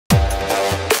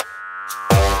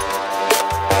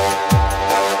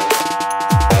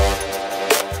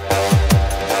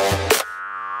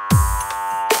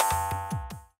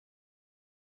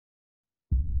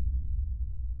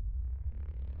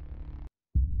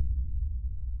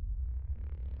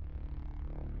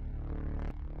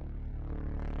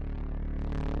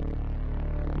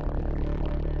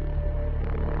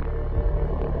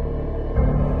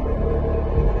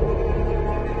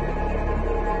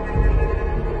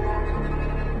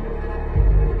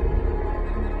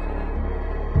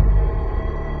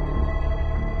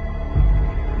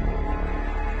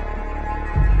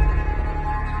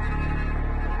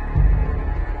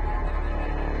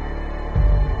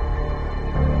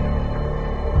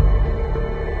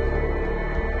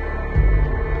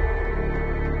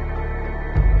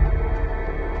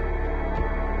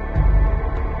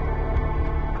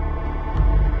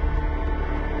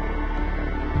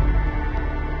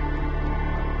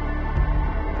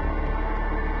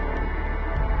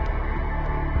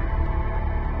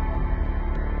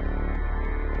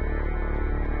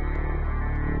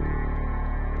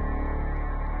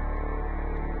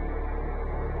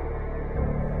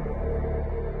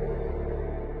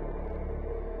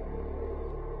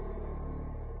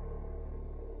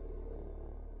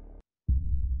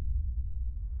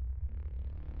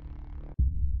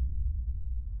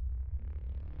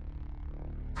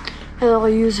I'll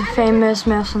use a famous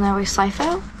mercenary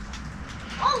cipher.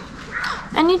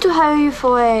 I need to hire you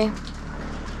for a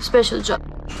special job.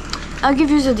 I'll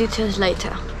give you the details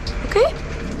later, okay?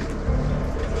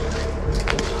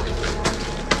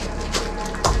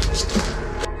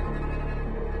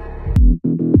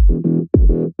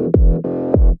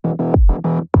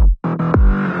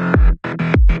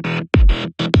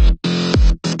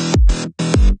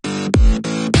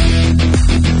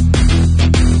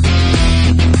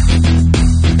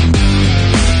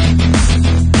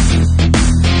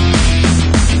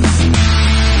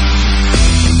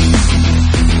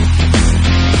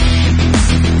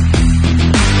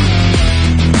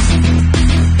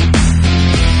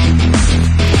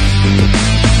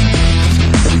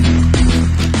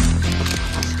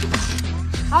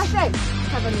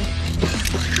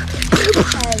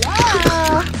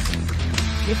 Hello.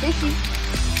 You're fishy.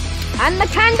 I'm the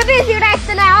kind of busy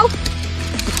director now.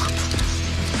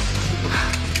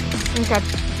 Okay.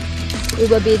 We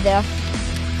will be there.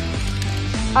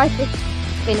 I think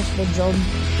finish the job.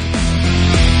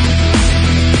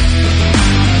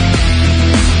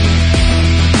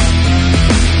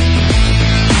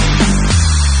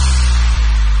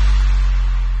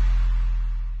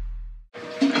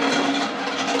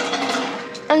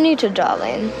 Anita,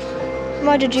 darling,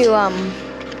 why did you,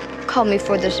 call me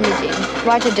for this meeting?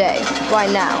 Why today? Why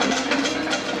now?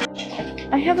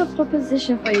 I have a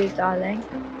proposition for you, darling.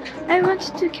 I want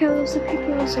to take care of the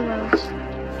people of the world.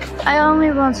 I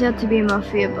only want there to be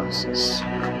Mafia bosses.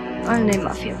 Only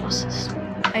Mafia bosses.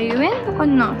 Are you in or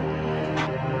not?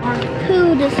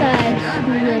 Who decides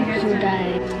who lives or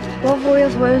dies? What boy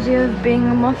is worthy of being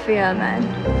a Mafia man?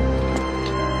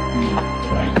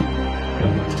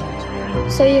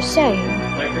 So you're saying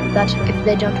that if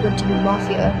they don't want to be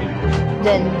Mafia,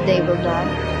 then they will die?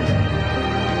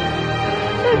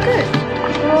 So good.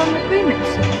 We're all in agreement.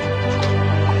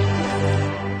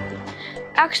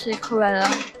 Actually, Cruella,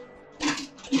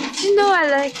 you know I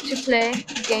like to play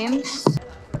games.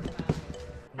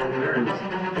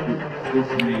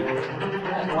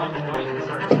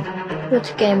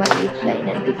 What game are you playing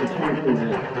in?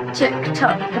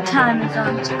 Tick-tock, the time is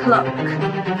on the clock.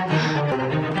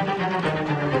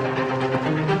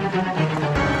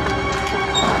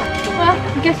 Well,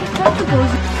 I guess it's time to go.